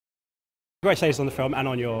Congratulations on the film and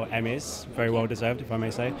on your Emmys, very well deserved, if I may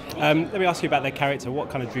say. Let me ask you about the character. What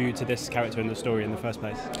kind of drew you to this character in the story in the first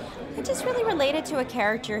place? I just really related to a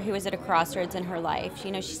character who is at a crossroads in her life.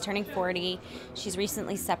 You know, she's turning 40, she's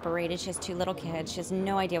recently separated, she has 2 little kids, she has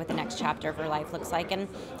no idea what the next chapter of her life looks like, and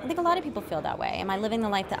I think a lot of people feel that way. Am I living the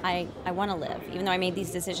life that I want to live? Even though I made these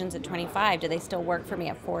decisions at 25, do they still work for me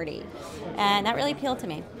at 40? And that really appealed to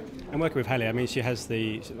me. And working with Hallie, I mean, she has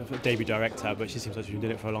the debut director, but she seems like she's been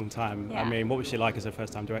doing it for a long time. Yeah. I mean, what was she like as a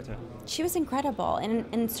first-time director? She was incredible, and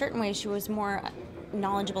in certain ways she was more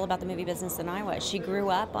knowledgeable about the movie business than I was. She grew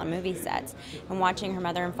up on movie sets and watching her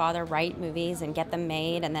mother and father write movies and get them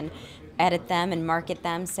made and then edit them and market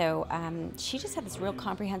them. So she just had this real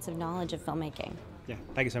comprehensive knowledge of filmmaking. Yeah,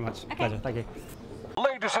 thank you so much. Okay. Pleasure, thank you.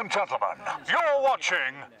 Ladies and gentlemen, you're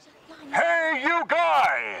watching Hey You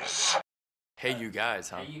Guys! Hey You Guys,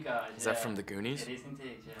 huh? Hey, you guys. Is that from the Goonies? It is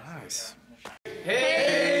indeed, yeah. Nice.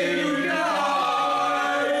 Hey!